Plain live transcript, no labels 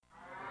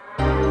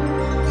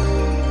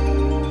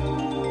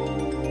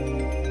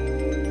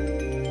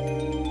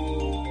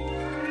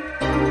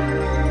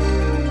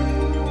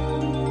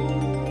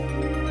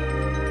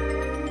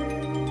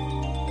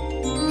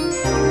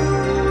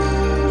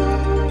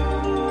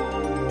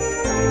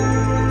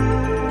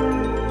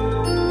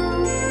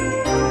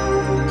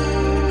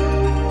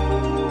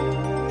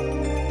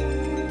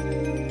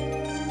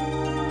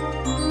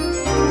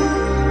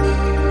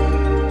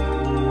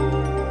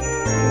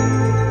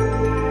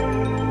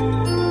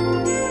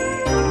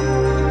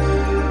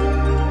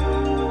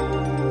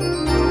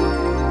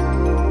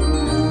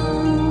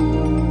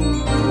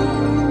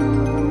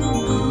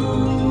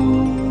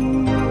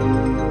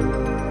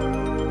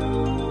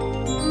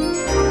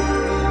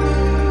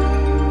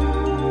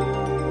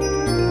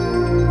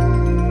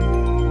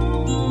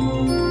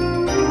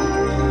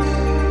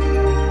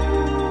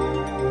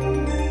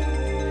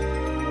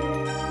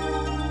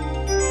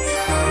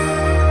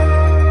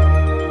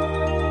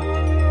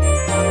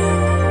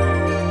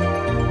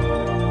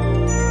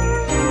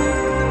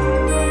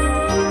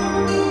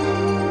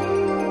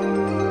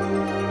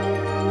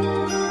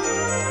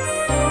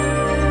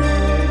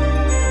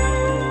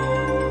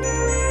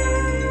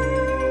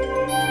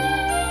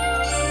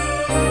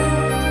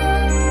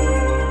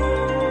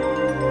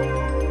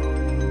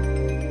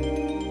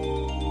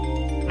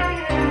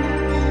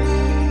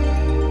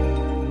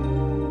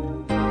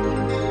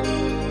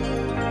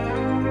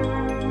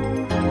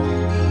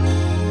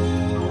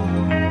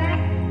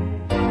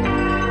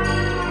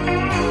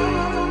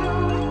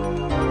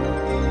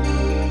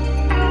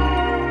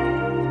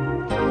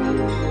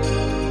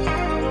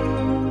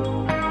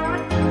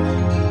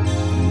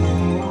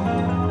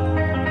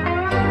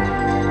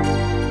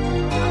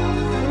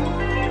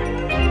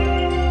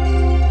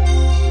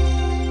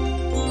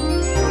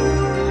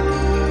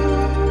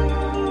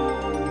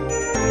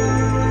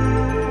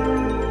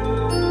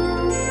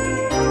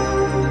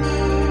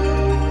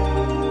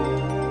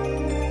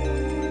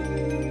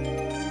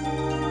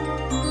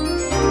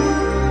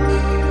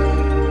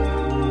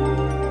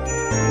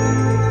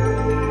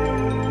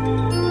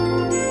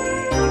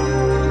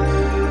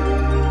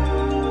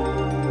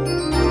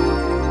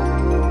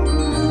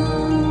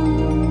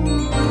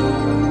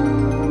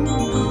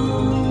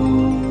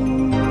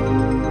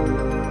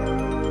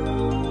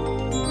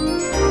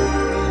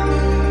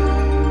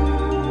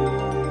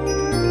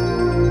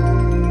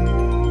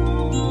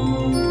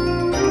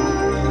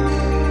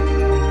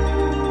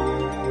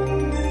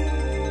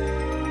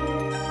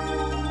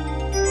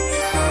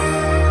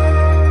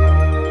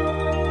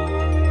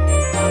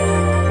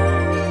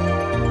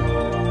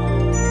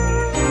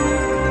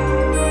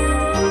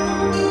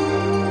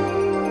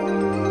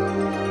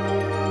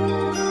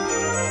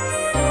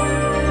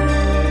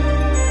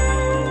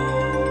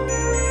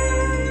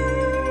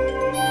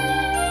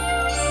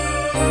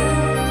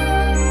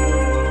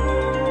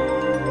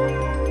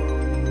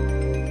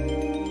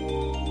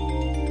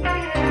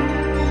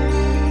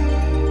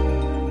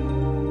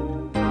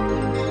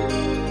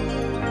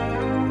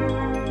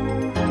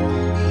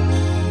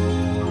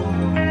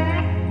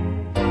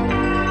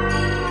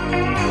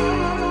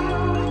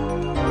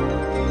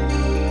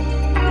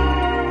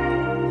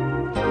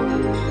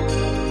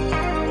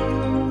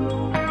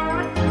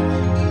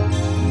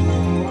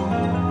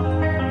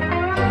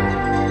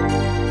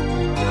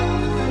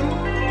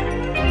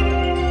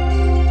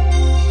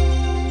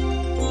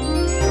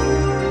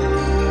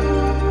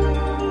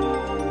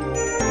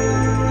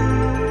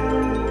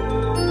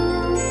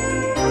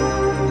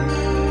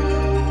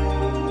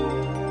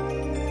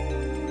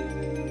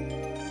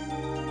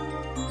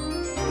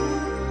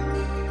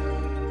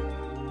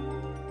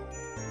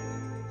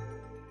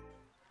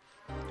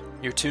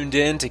You're tuned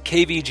in to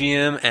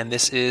KVGM, and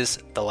this is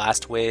The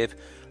Last Wave,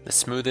 the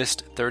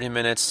smoothest 30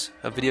 minutes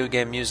of video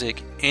game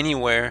music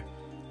anywhere.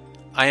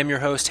 I am your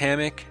host,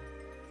 Hammock,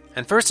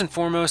 and first and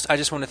foremost, I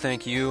just want to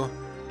thank you,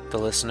 the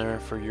listener,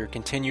 for your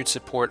continued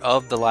support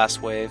of The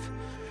Last Wave.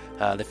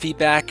 The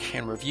feedback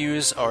and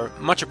reviews are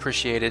much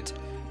appreciated.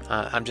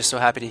 I'm just so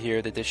happy to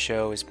hear that this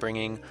show is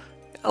bringing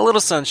a little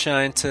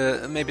sunshine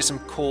to maybe some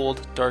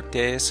cold, dark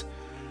days.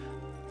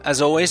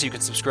 As always, you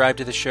can subscribe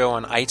to the show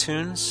on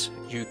iTunes.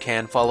 You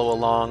can follow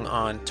along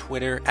on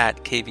Twitter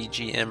at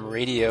KVGM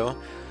Radio,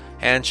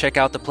 and check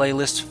out the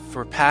playlist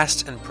for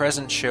past and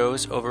present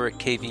shows over at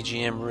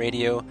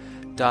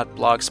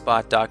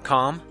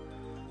kvgmradio.blogspot.com.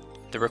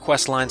 The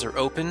request lines are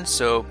open,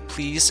 so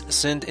please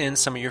send in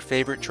some of your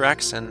favorite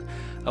tracks and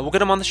we'll get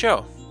them on the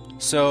show.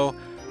 So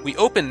we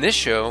open this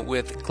show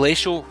with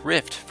Glacial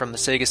Rift from the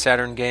Sega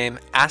Saturn game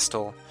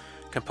Astal,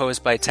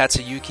 composed by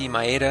Tatsuyuki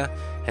Maeda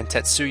and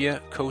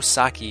Tetsuya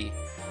Kosaki.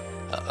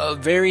 A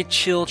very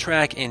chill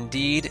track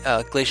indeed,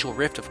 Glacial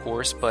Rift of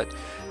course, but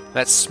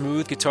that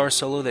smooth guitar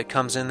solo that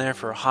comes in there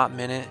for a hot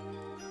minute,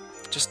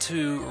 just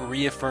to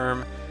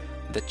reaffirm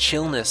the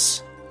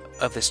chillness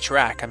of this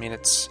track. I mean,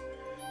 it's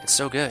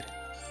so good.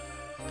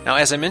 Now,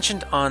 as I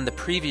mentioned on the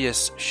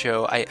previous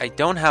show, I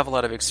don't have a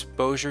lot of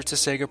exposure to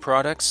Sega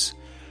products.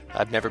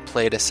 I've never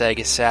played a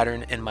Sega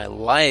Saturn in my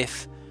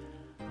life.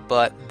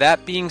 But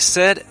that being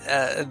said,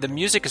 the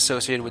music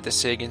associated with the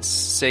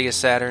Sega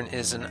Saturn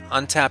is an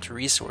untapped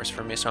resource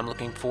for me, so I'm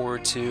looking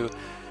forward to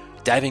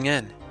diving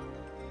in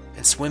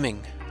and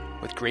swimming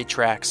with great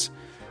tracks.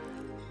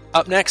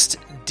 Up next,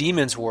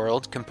 Demon's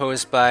World,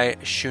 composed by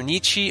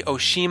Shunichi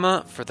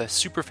Oshima for the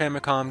Super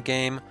Famicom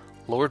game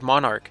Lord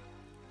Monarch.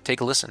 Take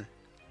a listen.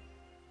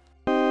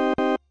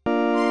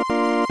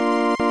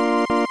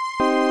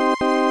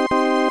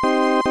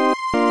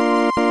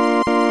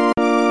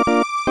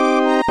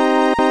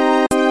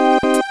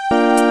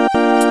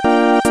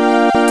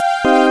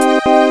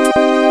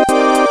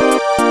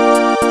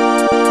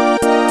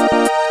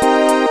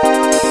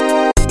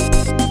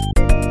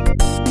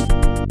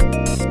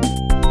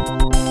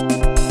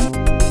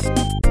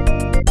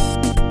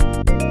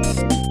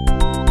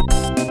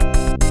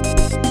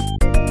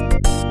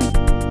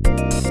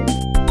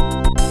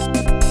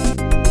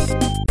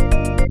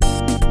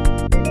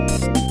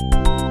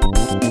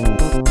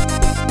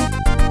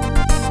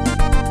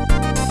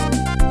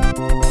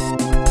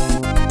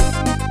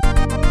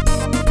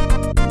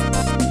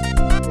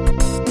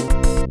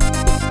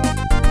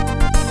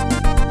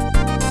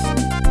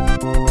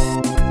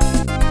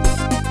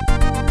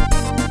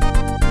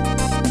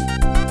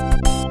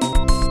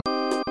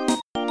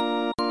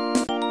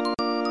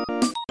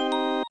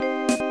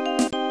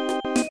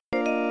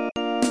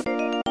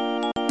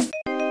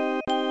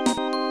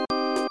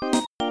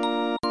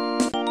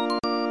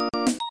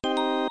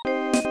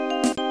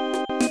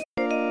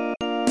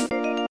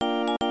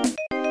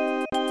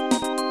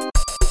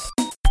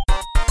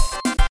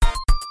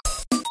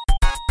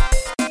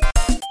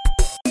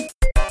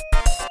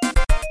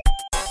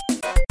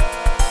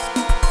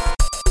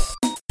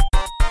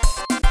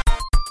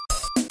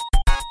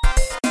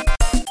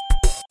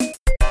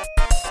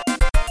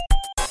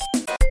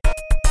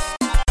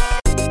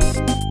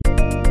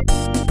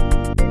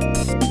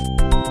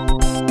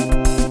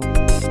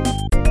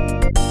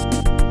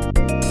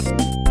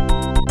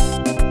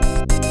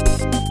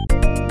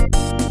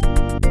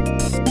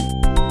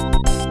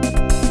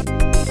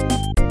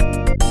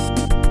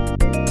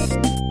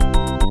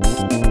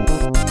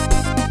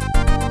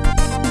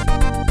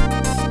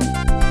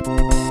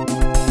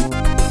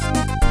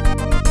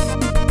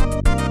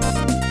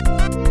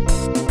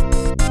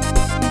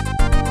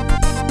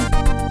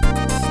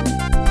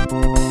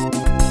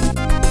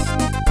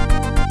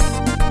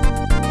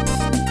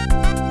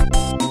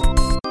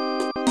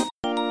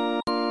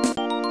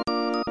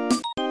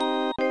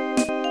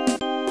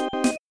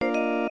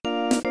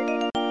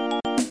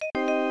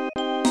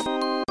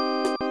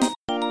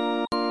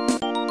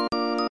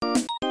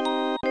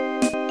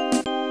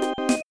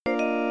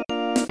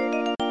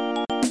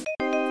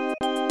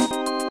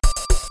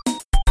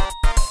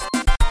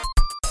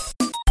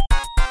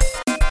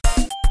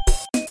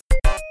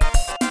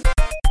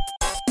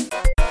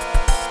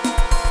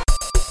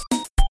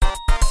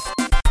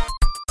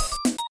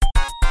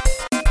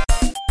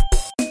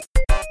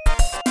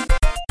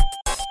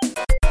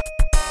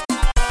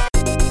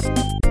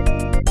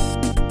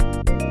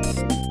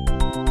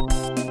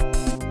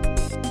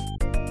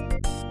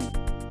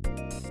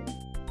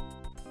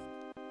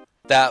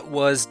 That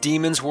was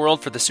Demon's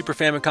World for the Super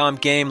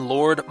Famicom game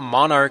Lord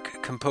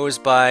Monarch,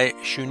 composed by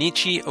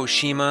Shunichi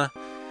Oshima.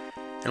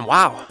 And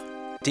wow,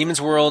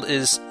 Demon's World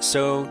is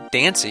so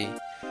dancey.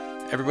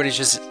 Everybody's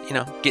just,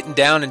 getting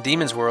down in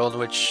Demon's World,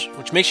 which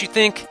makes you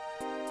think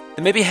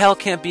that maybe hell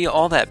can't be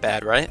all that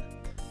bad, right?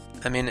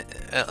 I mean,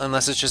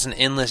 unless it's just an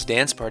endless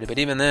dance party, but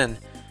even then,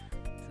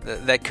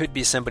 that could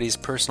be somebody's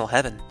personal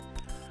heaven.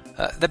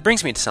 That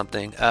brings me to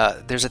something.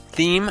 There's a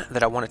theme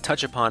that I want to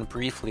touch upon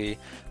briefly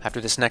after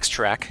this next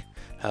track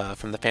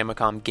from the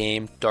Famicom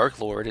game Dark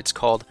Lord. It's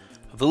called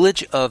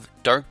Village of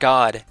Dark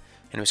God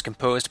and it was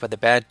composed by the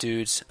bad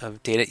dudes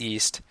of Data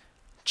East.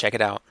 Check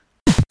it out.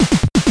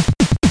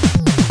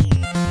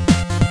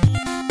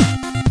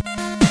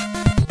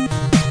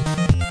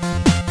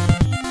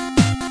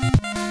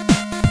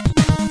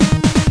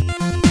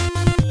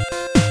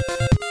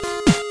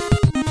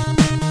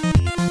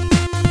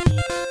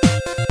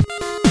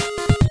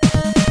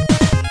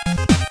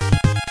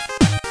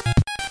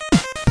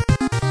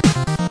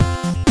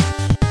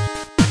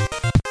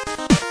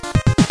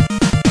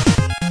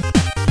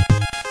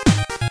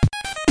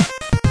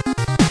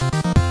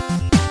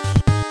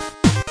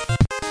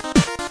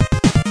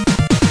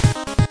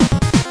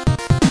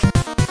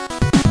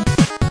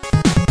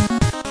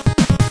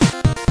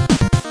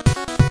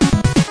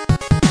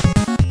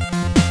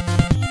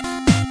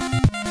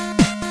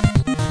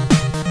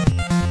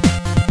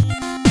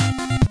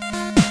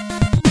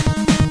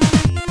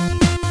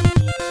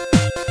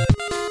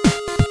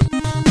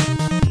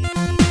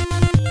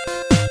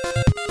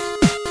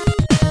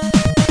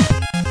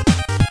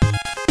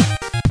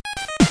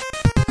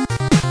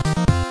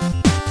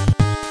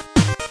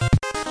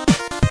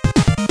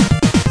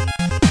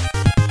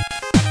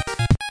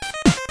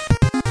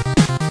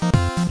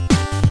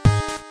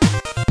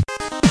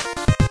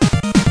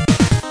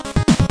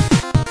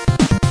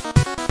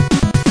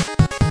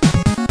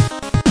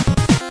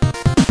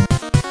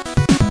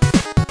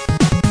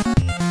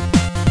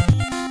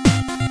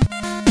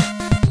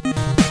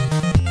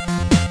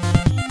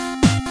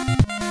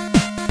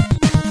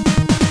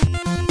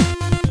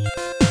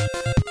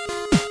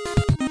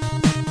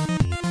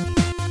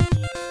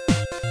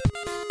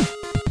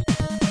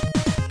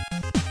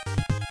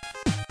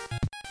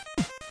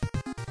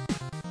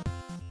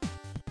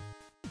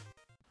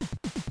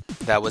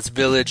 That was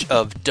Village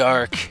of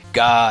Dark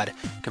God,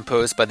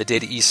 composed by the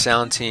Data East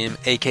Sound Team,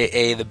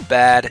 aka the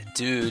Bad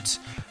Dudes,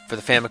 for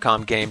the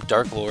Famicom game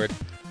Dark Lord.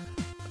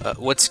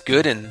 What's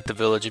good in the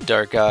Village of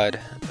Dark God?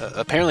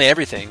 Apparently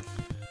everything,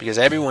 because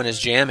everyone is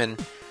jamming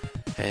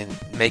and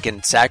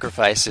making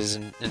sacrifices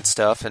and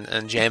stuff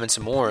and jamming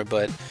some more.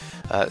 But,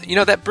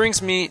 that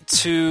brings me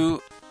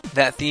to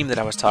that theme that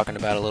I was talking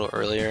about a little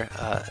earlier.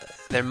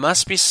 There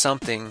must be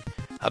something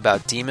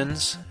about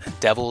demons and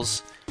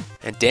devils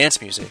and dance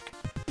music.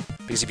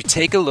 Because if you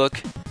take a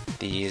look,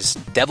 these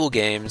devil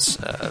games,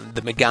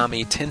 the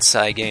Megami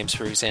Tensei games,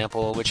 for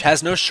example, which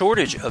has no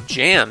shortage of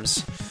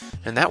jams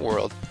in that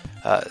world,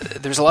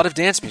 there's a lot of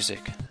dance music,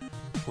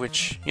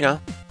 which,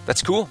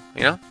 that's cool,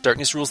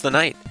 darkness rules the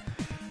night.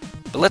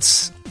 But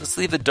let's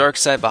leave the dark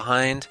side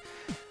behind,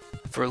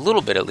 for a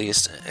little bit at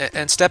least,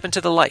 and step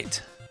into the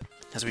light,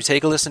 as we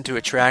take a listen to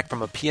a track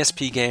from a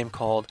PSP game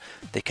called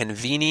The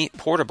Conveni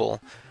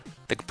Portable.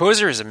 The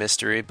composer is a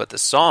mystery, but the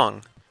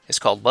song is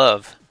called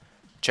Love.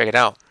 Check it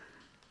out.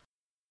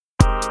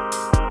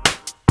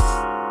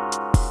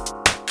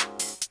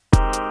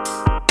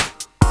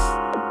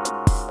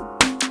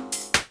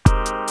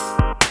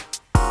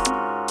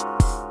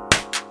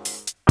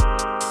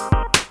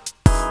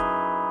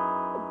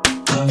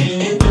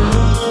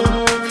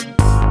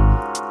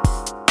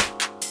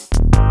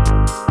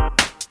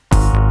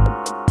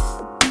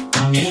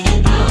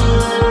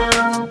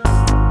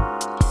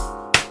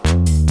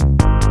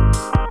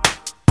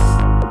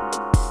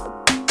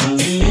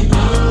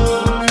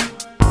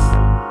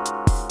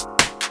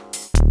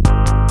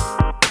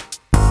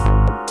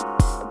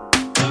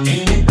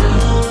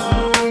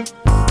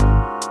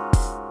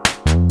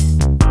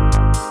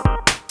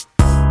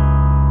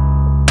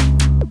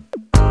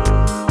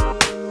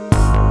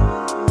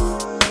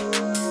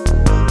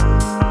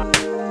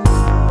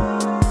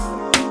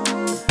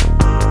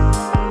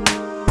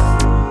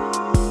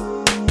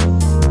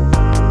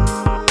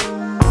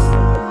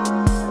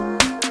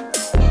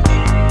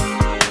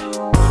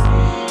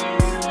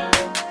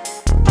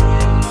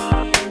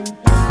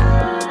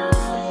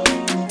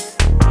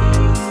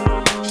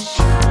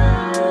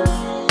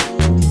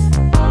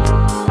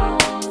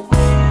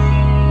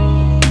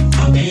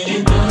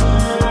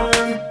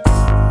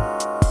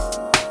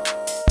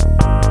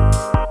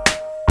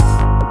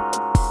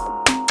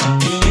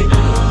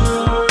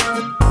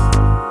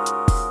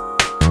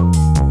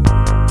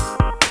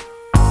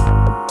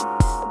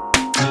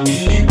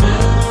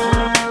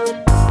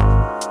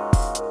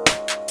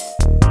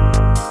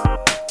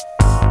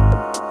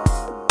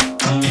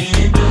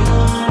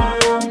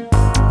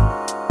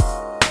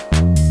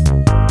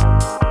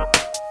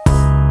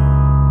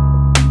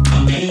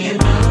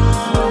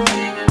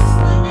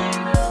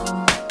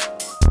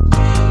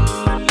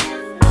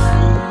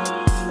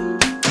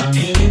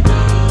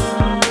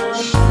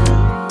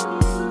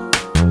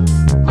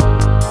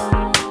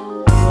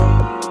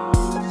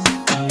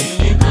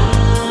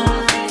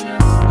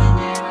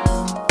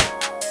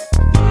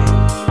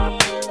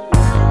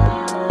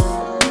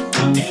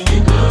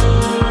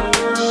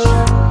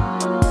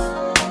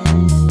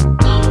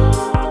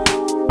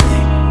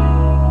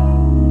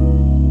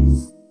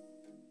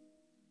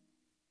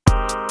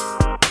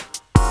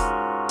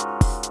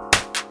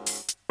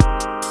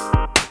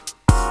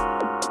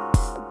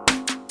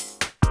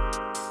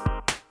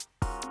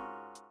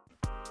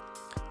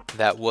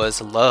 That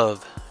was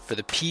Love for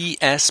the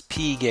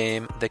PSP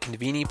game, The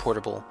Conveni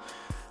Portable.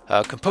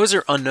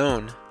 Composer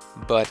unknown,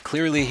 but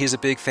clearly he's a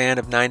big fan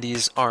of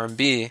 90s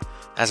R&B,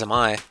 as am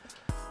I.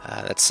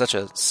 That's such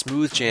a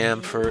smooth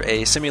jam for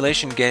a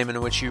simulation game in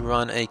which you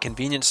run a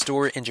convenience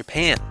store in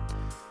Japan.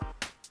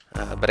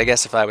 But I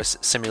guess if I was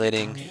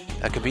simulating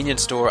a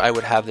convenience store, I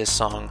would have this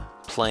song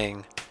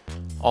playing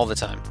all the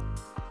time.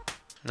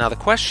 Now the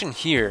question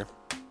here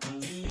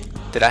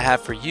that I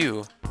have for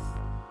you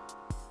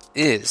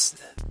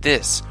is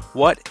this.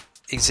 What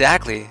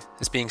exactly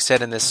is being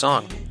said in this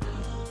song?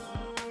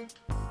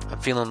 I'm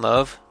feeling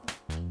love.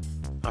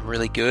 I'm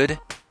really good.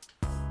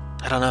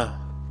 I don't know.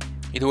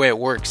 Either way, it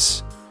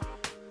works.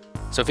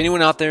 So if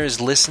anyone out there is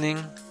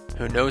listening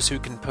who knows who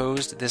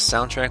composed this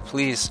soundtrack,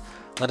 please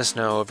let us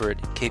know over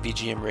at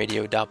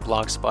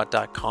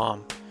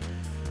kvgmradio.blogspot.com.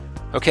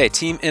 Okay,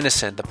 Team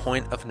Innocent, The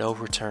Point of No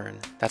Return.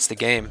 That's the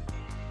game.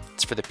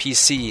 It's for the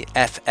PC,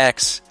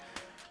 FX.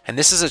 And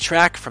this is a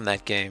track from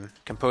that game,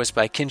 composed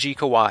by Kinji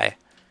Kawai.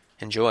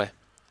 Enjoy.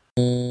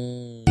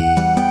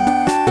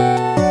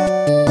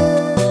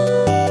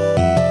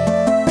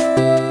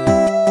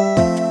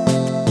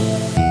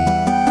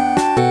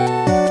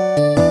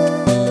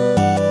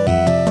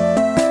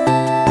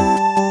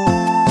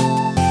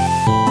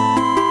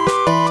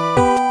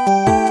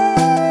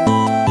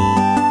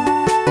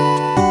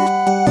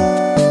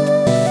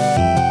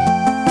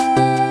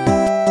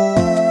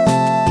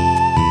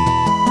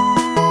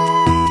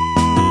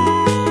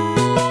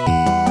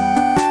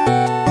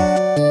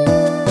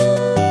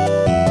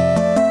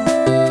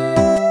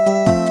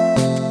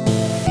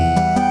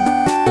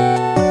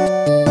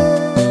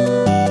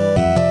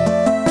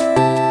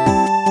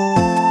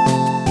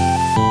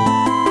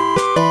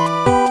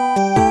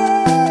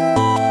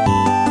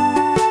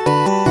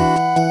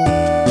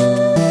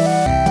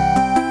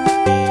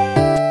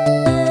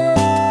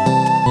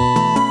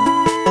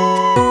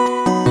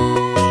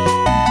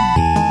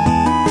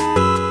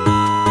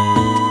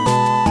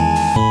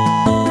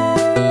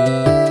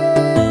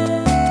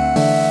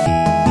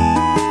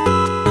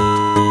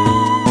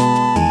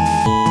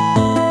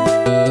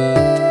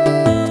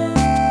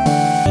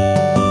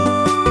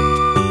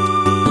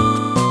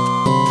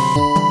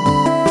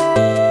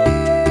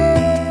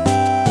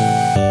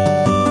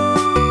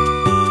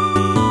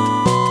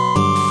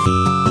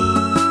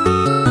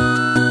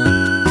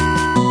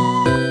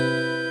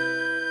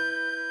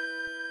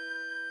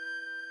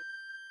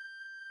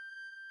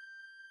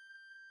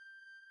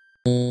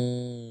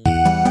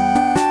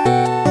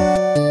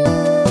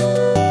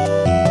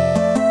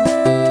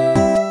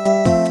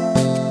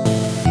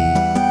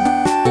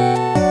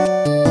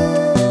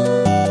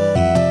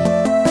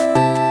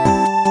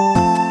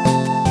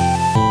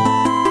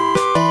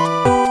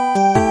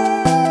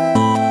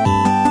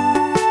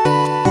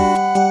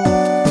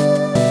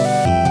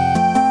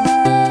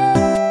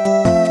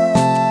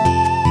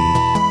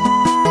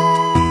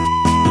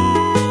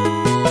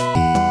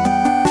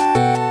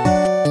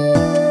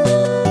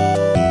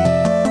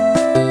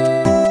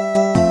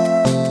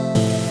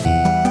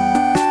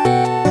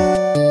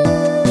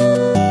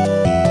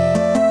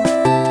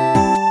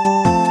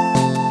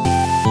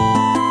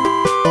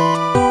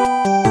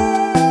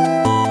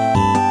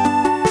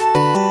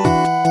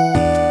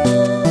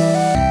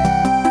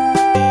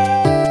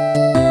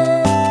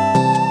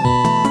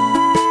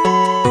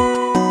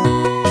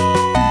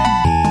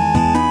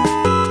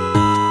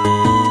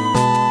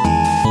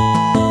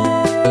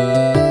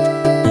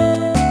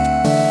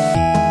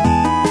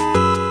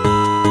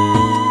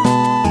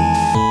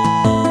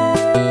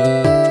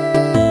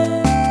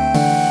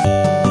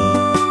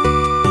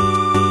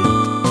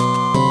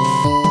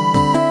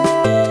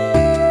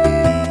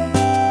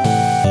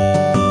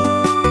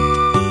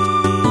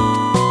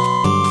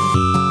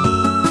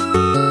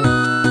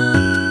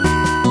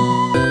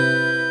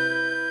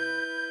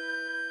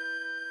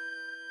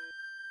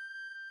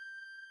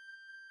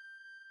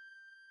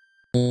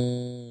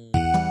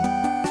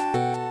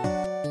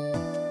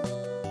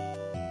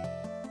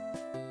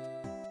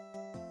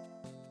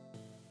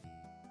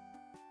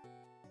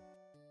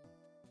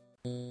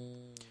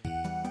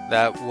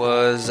 That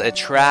was a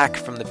track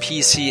from the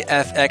PC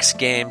FX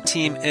game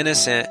Team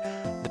Innocent,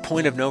 The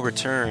Point of No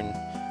Return,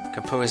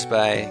 composed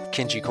by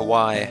Kinji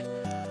Kawai.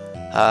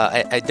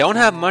 I don't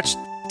have much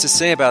to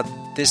say about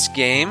this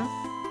game,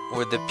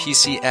 or the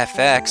PC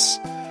FX,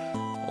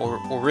 or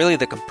really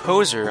the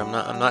composer.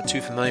 I'm not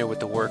too familiar with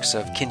the works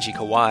of Kinji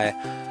Kawai,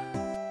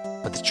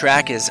 but the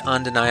track is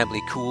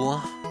undeniably cool,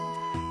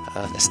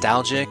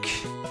 nostalgic,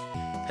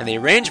 and the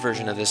arranged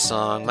version of this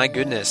song, my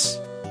goodness,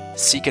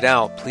 seek it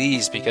out,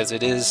 please, because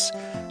it is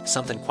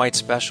something quite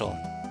special.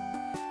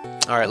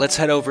 Alright, let's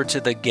head over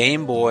to the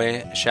Game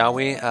Boy, shall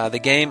we? The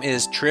game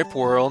is Trip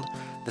World.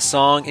 The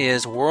song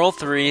is World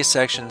 3,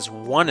 Sections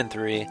 1 and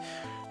 3,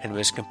 and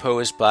was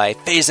composed by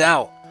Phase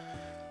Out,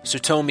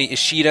 Tsutomi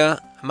Ishida,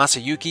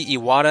 Masayuki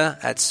Iwata,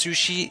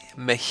 Atsushi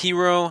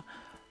Mihiro.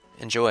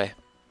 Enjoy.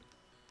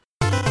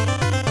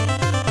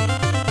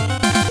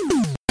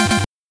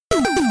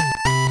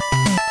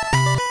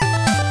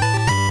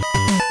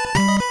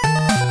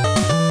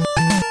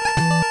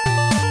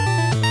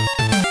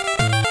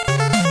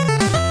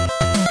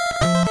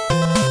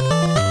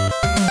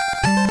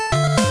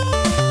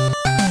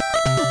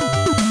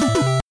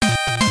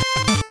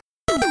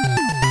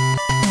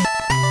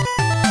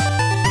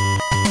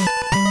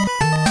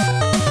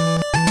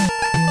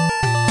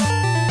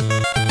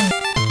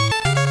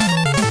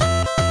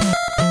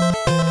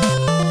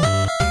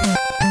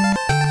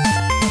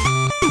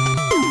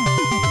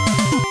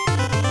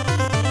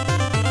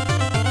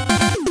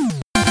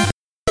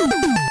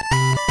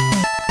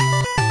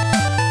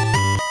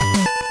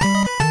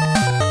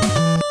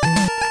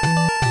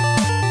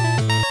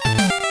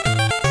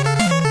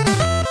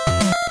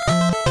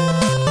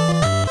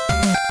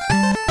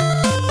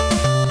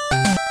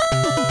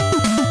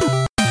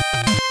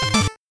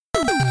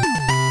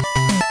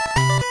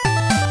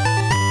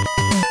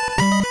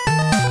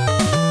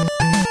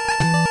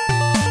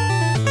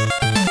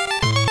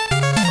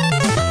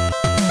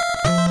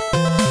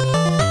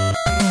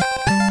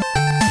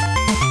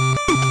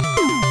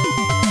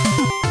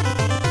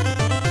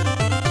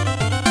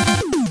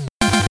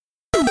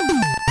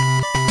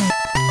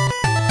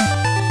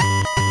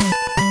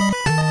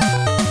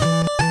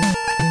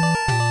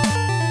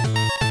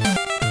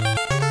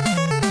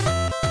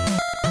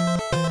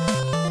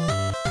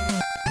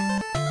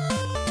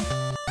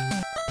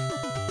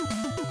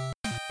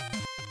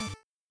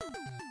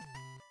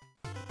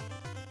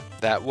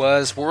 That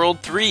was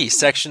World 3,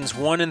 Sections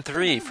 1 and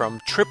 3 from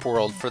Trip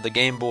World for the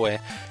Game Boy,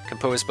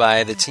 composed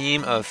by the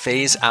team of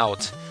Phase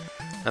Out.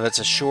 Now that's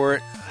a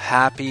short,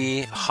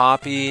 happy,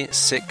 hoppy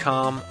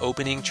sitcom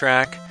opening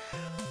track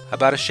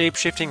about a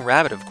shape-shifting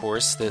rabbit, of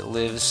course, that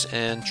lives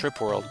in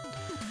Trip World.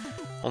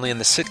 Only in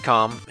the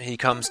sitcom, he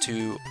comes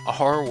to a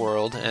horror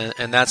world,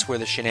 and that's where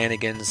the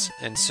shenanigans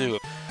ensue.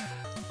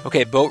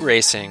 Okay, boat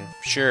racing,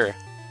 sure.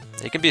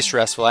 It can be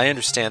stressful, I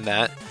understand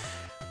that.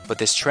 But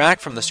this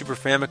track from the Super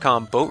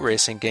Famicom boat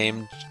racing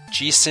game,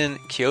 Jisen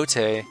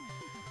Kyote,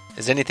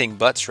 is anything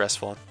but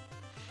stressful.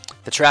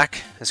 The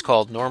track is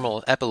called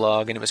Normal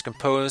Epilogue, and it was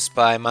composed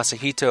by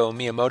Masahito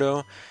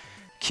Miyamoto,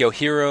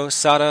 Kiyohiro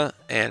Sada,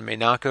 and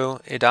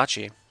Minako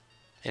Adachi.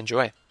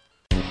 Enjoy.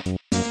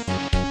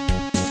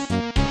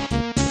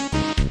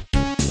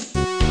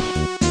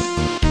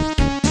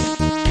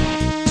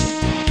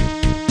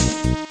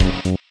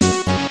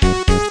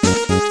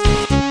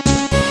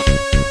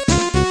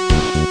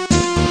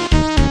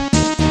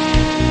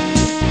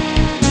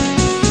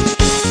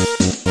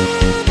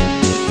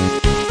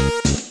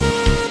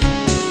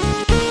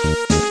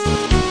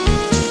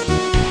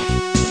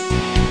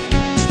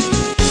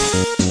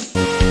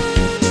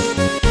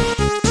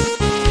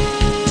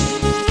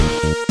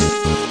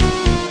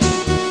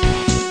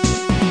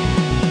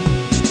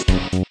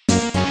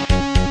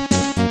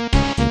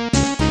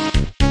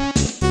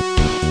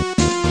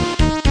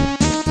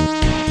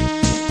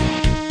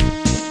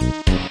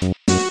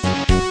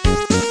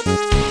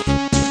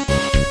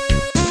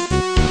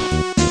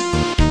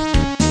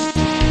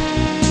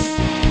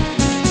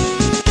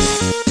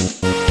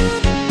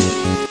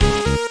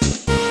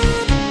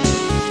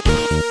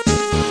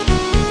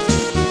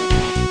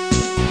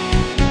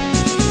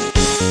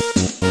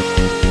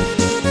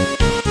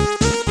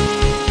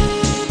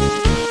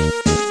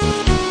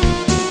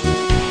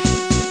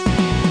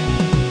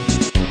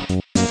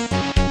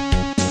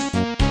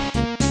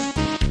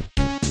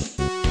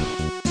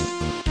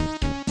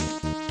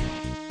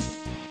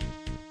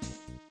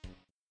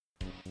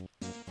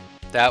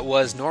 That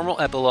was Normal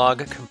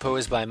Epilogue,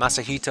 composed by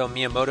Masahito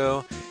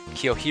Miyamoto,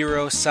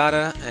 Kiyohiro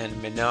Sada, and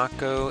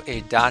Minako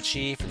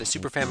Adachi for the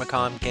Super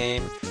Famicom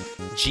game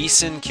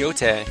Jisen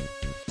Kyote.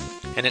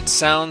 And it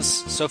sounds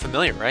so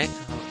familiar, right?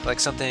 Like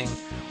something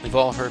we've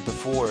all heard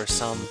before,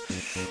 some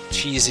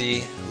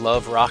cheesy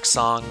love rock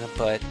song,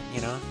 but,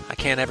 I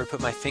can't ever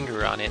put my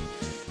finger on it.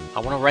 I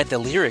want to write the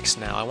lyrics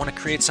now. I want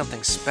to create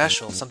something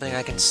special, something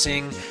I can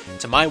sing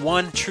to my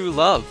one true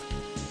love.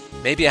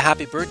 Maybe a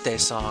happy birthday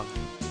song.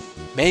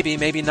 Maybe,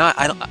 maybe not.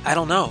 I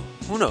don't know.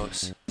 Who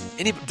knows?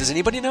 Does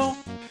anybody know?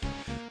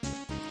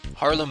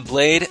 Harlem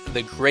Blade,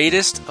 the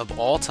greatest of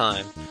all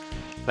time.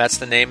 That's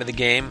the name of the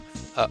game.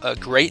 A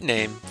great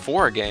name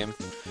for a game.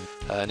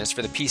 And it's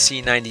for the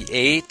PC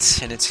 98.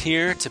 And it's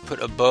here to put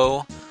a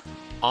bow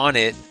on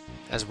it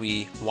as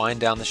we wind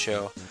down the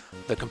show.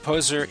 The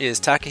composer is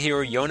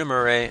Takahiro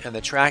Yonemure, and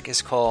the track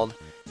is called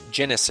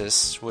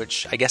Genesis,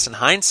 which I guess in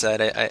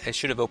hindsight I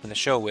should have opened the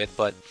show with,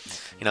 but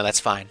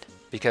that's fine,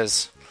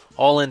 because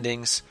all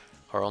endings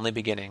are only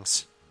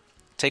beginnings.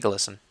 Take a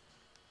listen.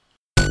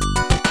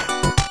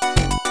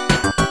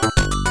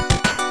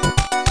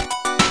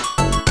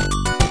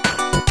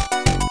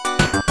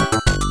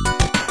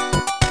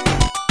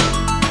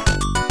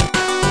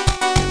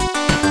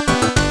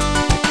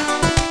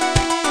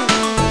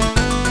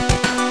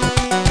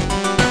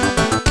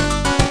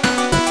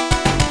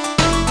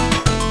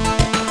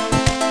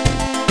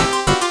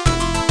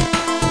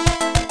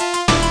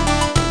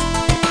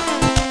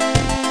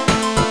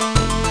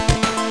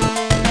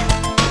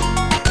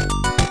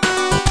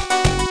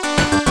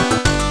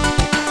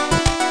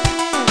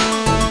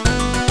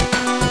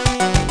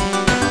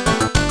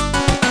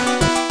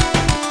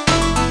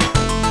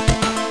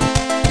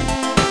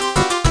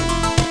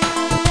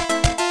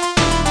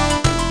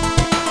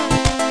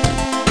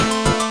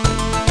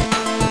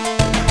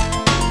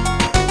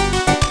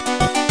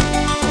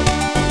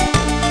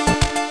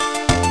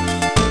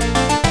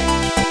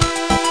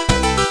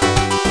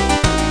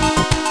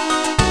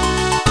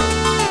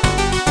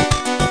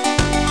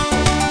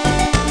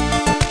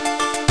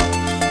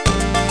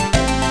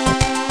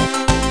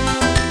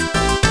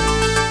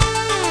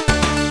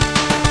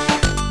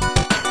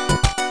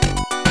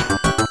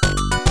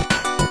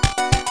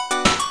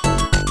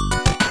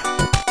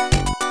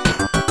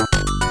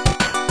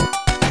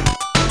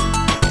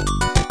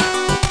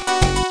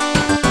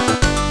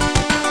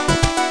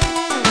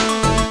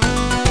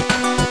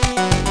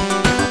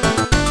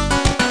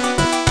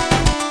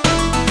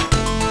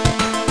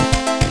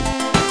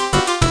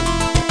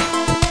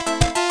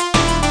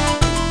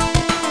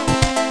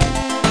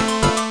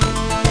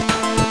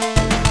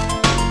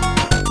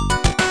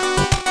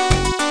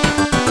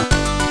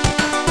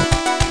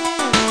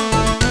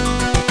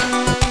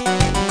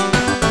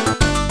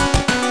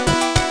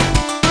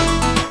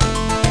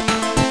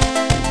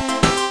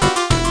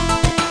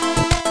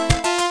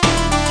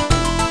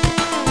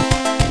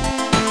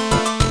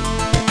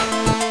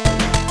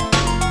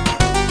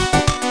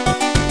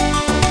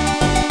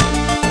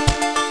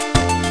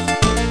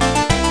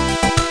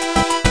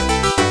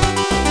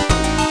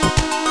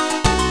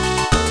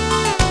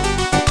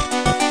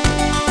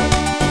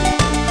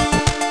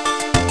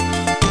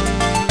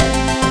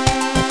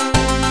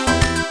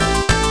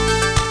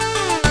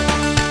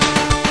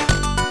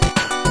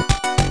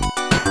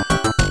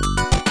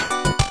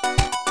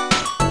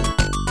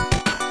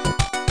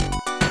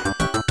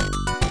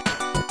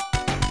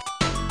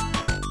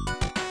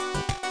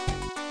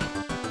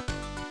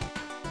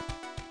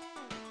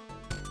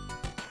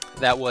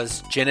 That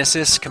was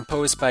Genesis,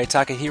 composed by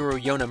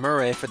Takahiro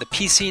Yonemura for the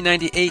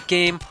PC-98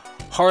 game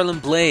Harlem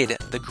Blade,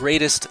 the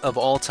greatest of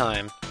all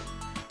time.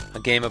 A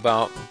game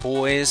about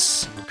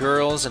boys,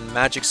 girls, and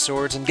magic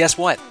swords, and guess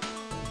what?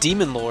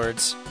 Demon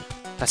Lords.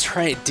 That's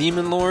right,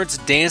 Demon Lords,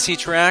 dancey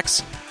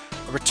tracks,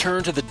 a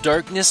return to the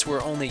darkness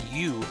where only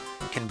you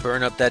can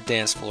burn up that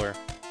dance floor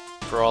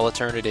for all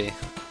eternity.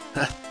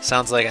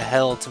 Sounds like a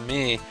hell to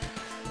me.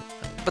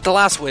 But The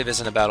Last Wave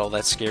isn't about all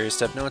that scary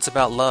stuff. No, it's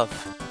about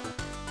love.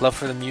 Love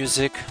for the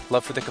music,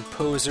 love for the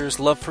composers,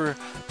 love for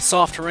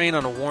soft rain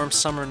on a warm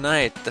summer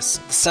night, the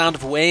sound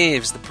of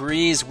waves, the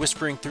breeze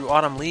whispering through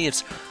autumn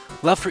leaves,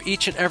 love for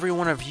each and every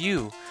one of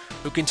you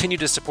who continue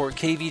to support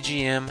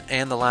KVGM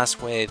and The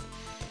Last Wave.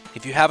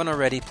 If you haven't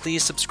already,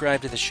 please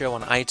subscribe to the show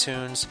on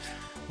iTunes,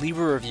 leave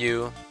a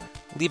review,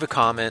 leave a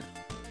comment,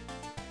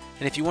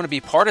 and if you want to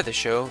be part of the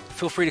show,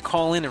 feel free to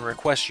call in and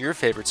request your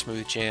favorite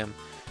smooth jam,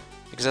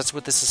 because that's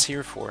what this is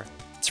here for.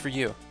 It's for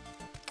you.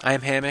 I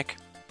am Hammock,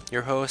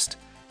 your host.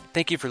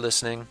 Thank you for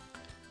listening,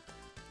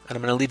 and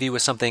I'm going to leave you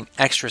with something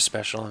extra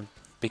special,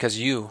 because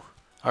you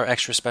are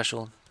extra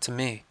special to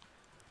me.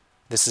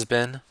 This has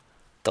been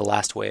The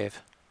Last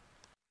Wave.